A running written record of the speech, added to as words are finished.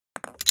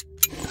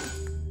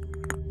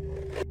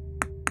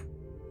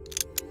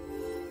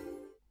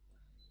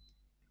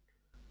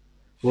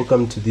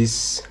Welcome to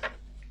this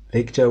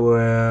lecture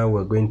where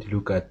we're going to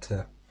look at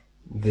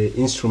the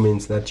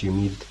instruments that you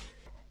need.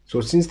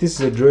 So since this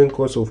is a drawing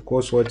course, of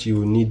course what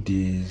you need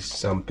is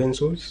some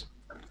pencils.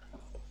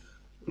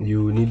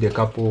 You need a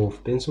couple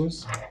of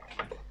pencils.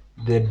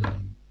 The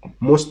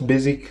most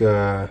basic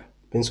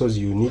pencils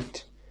you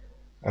need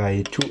are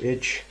a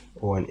 2H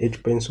or an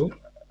H pencil.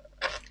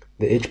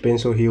 The H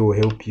pencil here will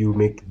help you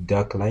make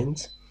dark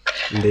lines.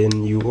 And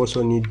then you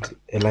also need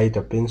a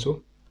lighter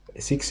pencil, a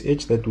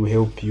 6H, that will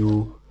help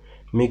you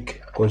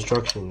make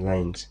construction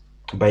lines.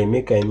 By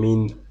make I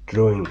mean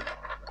drawing.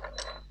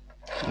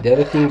 The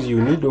other things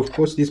you need, of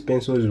course, these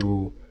pencils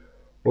will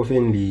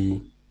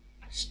oftenly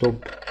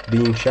stop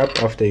being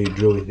sharp after you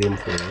draw with them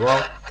for a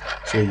while,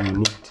 so you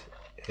need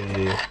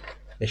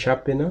a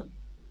sharpener.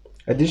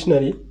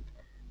 Additionally,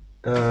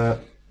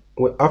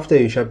 after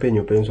you sharpen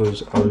your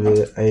pencils,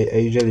 I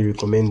usually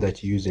recommend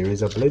that you use a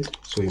razor blade,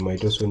 so you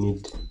might also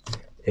need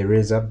a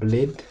razor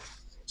blade,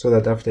 so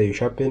that after you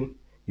sharpen,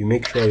 you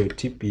make sure your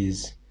tip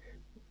is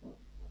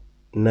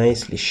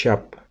nicely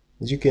sharp.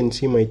 As you can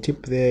see, my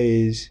tip there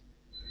is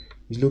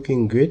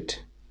looking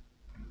great.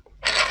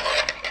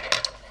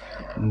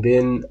 And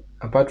then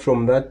apart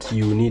from that,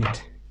 you need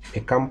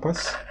a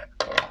compass.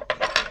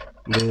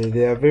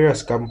 There are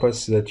various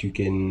compasses that you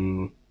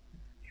can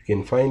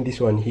find.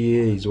 This one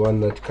here is one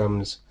that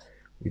comes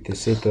with a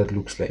set that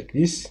looks like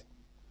this.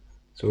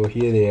 So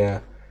here there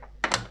are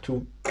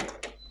two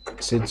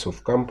sets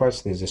of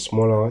compass. There's a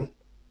smaller one,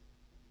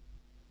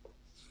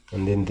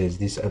 and then there's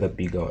this other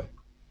bigger one.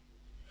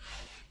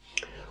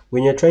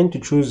 When you're trying to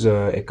choose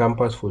a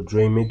compass for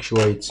drawing, make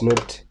sure it's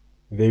not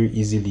very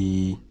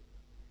easily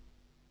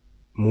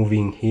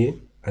moving here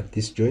at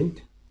this joint.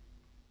 It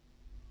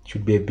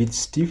should be a bit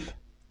stiff.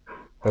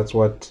 That's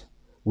what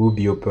will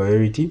be your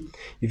priority.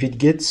 If it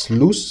gets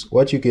loose,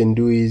 what you can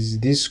do is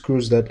these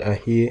screws that are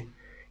here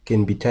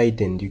can be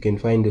tightened. You can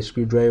find a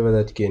screwdriver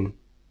that can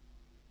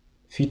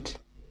fit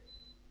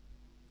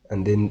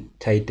and then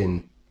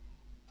tighten.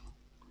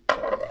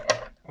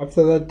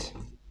 After that,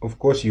 of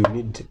course, you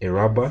need a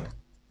rubber.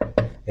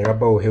 A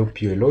rubber will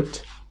help you a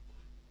lot.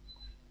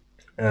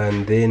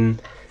 And then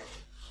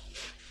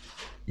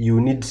you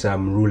need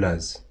some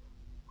rulers.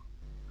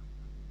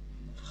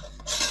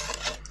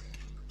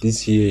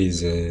 This here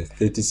is a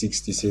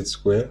 3060 set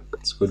square.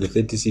 It's called a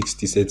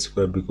 3060 set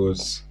square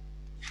because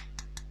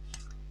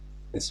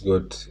it's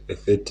got a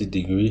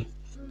 30-degree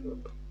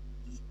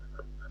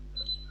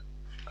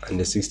and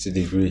a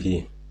 60-degree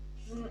here.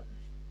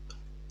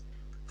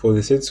 For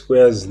the set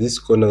squares, this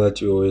corner that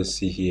you always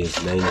see here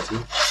is 90.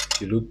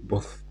 If you look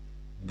both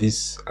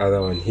this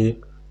other one here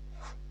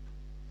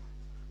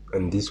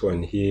and this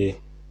one here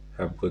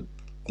have got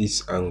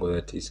this angle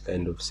that is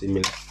kind of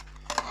similar.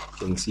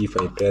 You can see if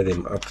I pair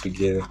them up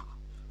together,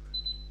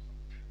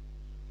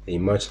 they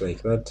match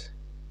like that,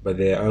 but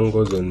their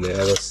angles on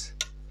the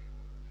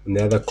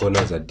other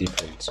corners are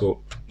different.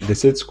 So the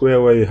set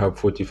square where you have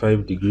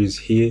 45 degrees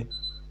here,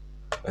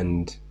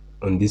 and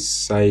on this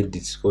side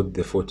it's called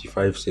the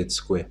 45 set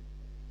square.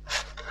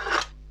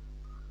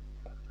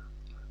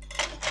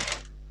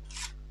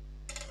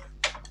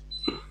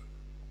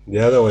 The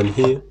other one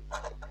here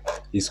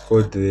is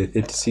called the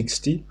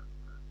 3060.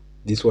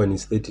 This one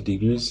is 30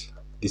 degrees,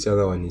 this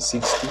other one is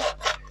 60.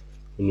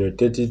 When you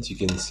rotate it, you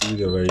can see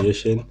the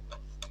variation.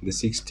 The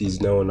 60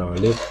 is now on our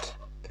left,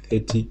 the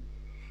 30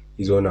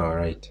 is on our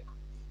right.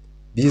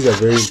 These are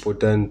very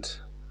important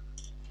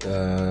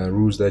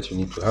rules that you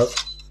need to have.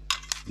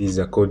 These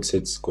are called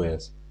set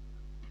squares.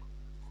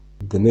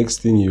 The next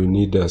thing you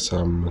need are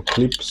some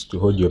clips to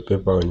hold your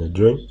paper on your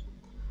drawing.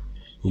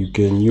 You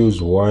can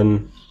use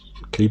one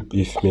clip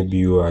if maybe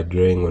you are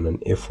drawing on an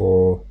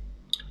A4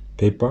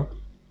 paper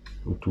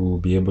to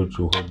be able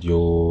to hold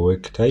your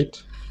work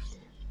tight.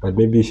 But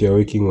maybe if you're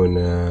working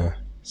on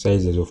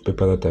sizes of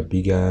paper that are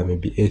bigger,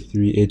 maybe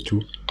A3,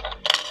 A2,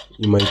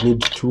 you might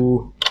need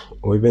 2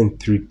 or even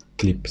 3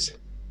 clips.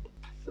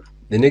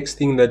 The next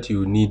thing that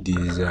you need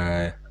is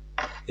a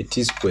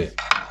T-square.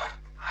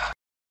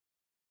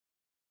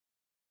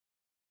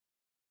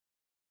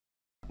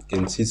 You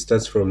can see it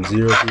starts from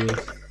 0 here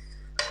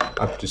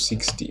up to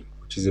 60,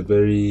 which is a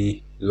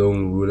very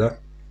long ruler.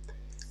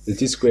 The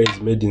T-square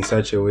is made in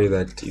such a way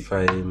that if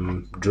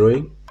I'm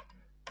drawing,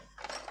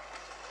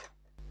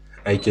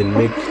 I can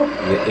make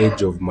the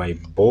edge of my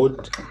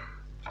board.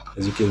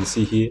 As you can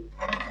see here,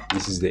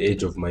 this is the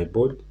edge of my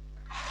board.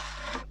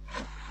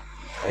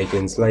 I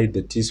can slide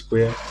the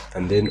T-square,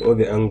 and then all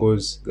the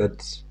angles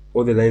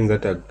all the lines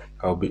that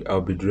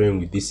I'll be drawing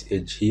with this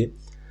edge here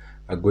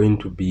are going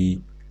to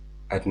be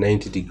at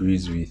 90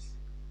 degrees with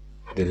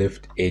the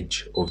left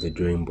edge of the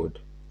drawing board.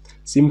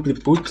 Simply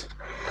put,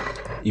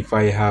 if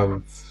I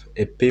have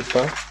a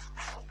paper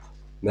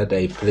that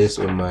I place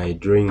on my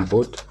drawing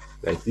board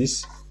like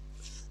this,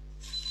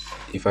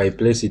 if I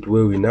place it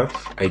well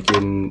enough, I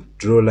can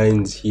draw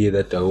lines here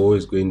that are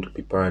always going to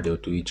be parallel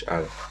to each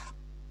other.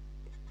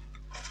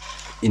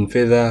 In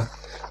further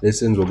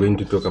lessons, we're going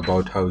to talk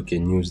about how we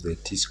can use the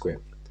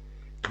T-square.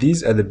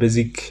 These are the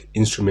basic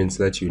instruments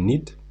that you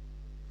need.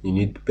 You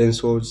need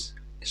pencils,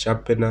 a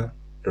sharpener,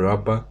 a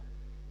rubber,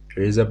 a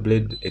razor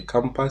blade, a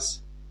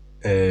compass,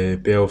 a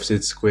pair of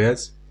set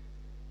squares.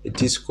 A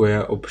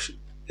T-square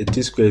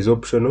is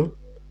optional,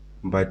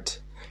 but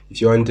if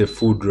you want a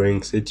full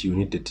drawing set, you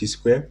need a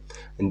T-square.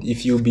 And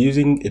if you'll be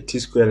using a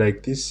T-square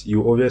like this,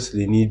 you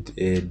obviously need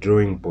a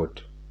drawing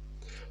board.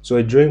 So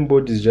a drawing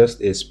board is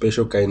just a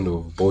special kind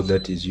of board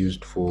that is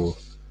used for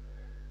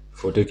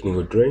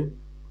technical drawing.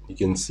 You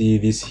can see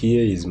this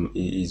here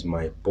is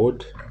my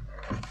board.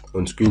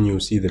 On screen you'll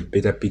see the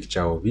better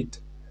picture of it.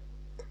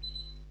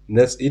 And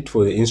that's it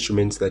for the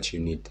instruments that you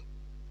need.